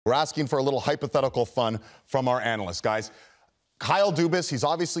We're asking for a little hypothetical fun from our analysts, guys. Kyle Dubas, he's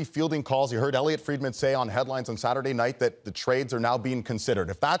obviously fielding calls. You heard Elliot Friedman say on headlines on Saturday night that the trades are now being considered.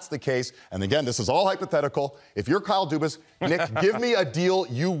 If that's the case, and again, this is all hypothetical, if you're Kyle Dubas, Nick, give me a deal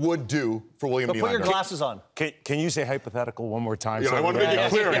you would do for William Nylander. Put your glasses on. Can you say hypothetical one more time? Yeah, so I want to make it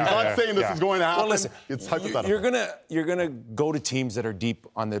clear. I'm not saying this is going to happen. Well, listen, it's hypothetical. You're gonna go to teams that are deep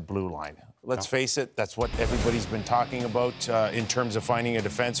on the blue line. Let's face it, that's what everybody's been talking about in terms of finding a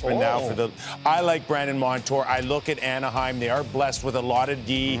defenseman now for the. I like Brandon Montour. I look at Anaheim. They are blessed with a lot of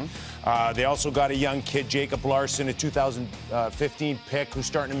D. They also got a young kid, Jacob Larson, a 2015 pick, who's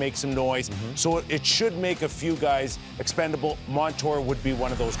starting to make some noise. So it should make a few guys expendable. Montour would be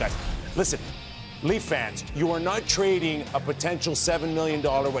one of those guys. Listen, Leaf fans, you are not trading a potential $7 million,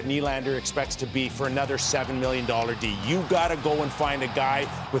 what Nylander expects to be, for another $7 million D. You got to go and find a guy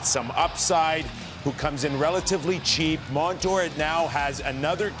with some upside who comes in relatively cheap. Montour now has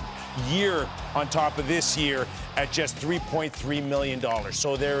another year on top of this year at just $3.3 million.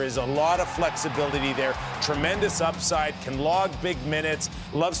 So there is a lot of flexibility there. Tremendous upside, can log big minutes,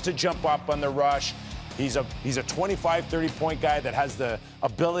 loves to jump up on the rush. He's a 25, 30-point guy that has the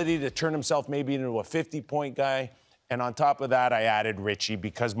ability to turn himself maybe into a 50-point guy. And on top of that, I added Ritchie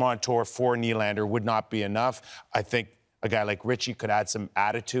because Montour for Nylander would not be enough. I think a guy like Ritchie could add some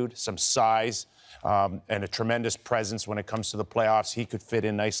attitude, some size, and a tremendous presence when it comes to the playoffs. He could fit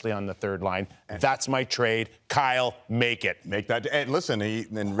in nicely on the third line. That's my trade. Kyle, make it. Make that. And listen,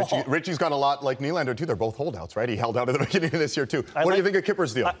 Ritchie's got a lot like Nylander, too. They're both holdouts, right? He held out at the beginning of this year, too. What do you think of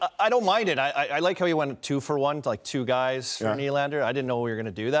Kipper's deal? I don't mind it. I like how he went 2 for 1, like 2 guys for Nylander. I didn't know we were going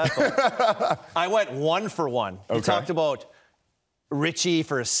to do that. But I went 1 for 1. He talked about Ritchie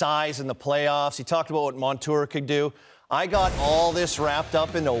for his size in the playoffs. He talked about what Montour could do. I got all this wrapped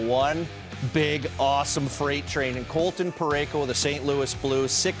up into one big, awesome freight train. And Colton Parayko of the St. Louis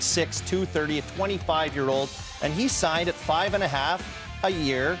Blues, 6'6", 230, a 25-year-old, and he signed at $5.5 a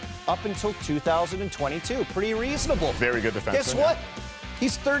year up until 2022. Pretty reasonable. Very good defenseman. Guess what?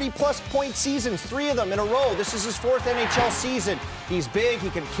 He's 30-plus point seasons, 3 of them in a row. This is his 4th NHL season. He's big.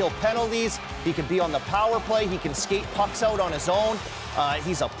 He can kill penalties. He can be on the power play. He can skate pucks out on his own.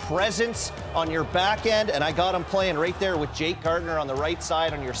 He's a presence on your back end, and I got him playing right there with Jake Gardiner on the right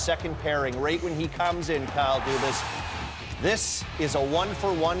side on your second pairing, right when he comes in, Kyle Dubas. This is a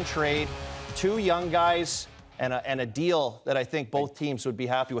 1-for-1 trade. 2 young guys and a deal that I think both teams would be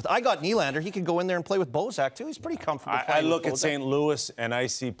happy with. I got Nylander. He could go in there and play with Bozak, too. He's pretty comfortable playing I look with at St. Louis, and I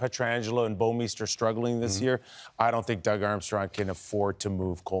see Pietrangelo and Bouwmeester struggling this year. I don't think Doug Armstrong can afford to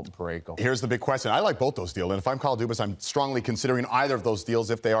move Colton Parayko. Here's the big question. I like both those deals, and if I'm Kyle Dubas, I'm strongly considering either of those deals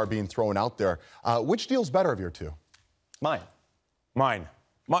if they are being thrown out there. Which deal's better of your 2? Mine. Mine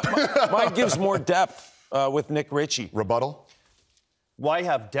gives more depth with Nick Ritchie. Rebuttal? Why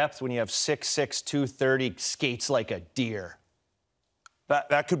have depth when you have 6'6", 230, skates like a deer?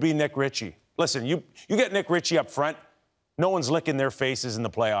 That could be Nick Ritchie. Listen, you get Nick Ritchie up front, no one's licking their faces in the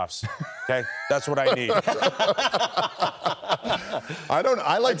playoffs. Okay? That's what I need.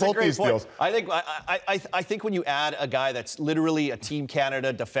 I like both these deals. I think when you add a guy that's literally a Team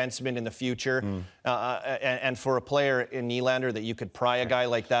Canada defenseman in the future, and for a player in Nylander that you could pry a guy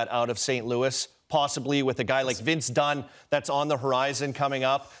like that out of St. Louis, possibly with a guy like Vince Dunn that's on the horizon coming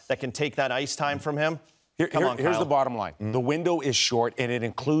up that can take that ice time from him. Here's the bottom line. The window is short, and it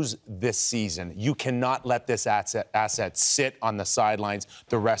includes this season. You cannot let this asset sit on the sidelines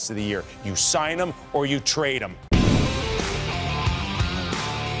the rest of the year. You sign him or you trade him.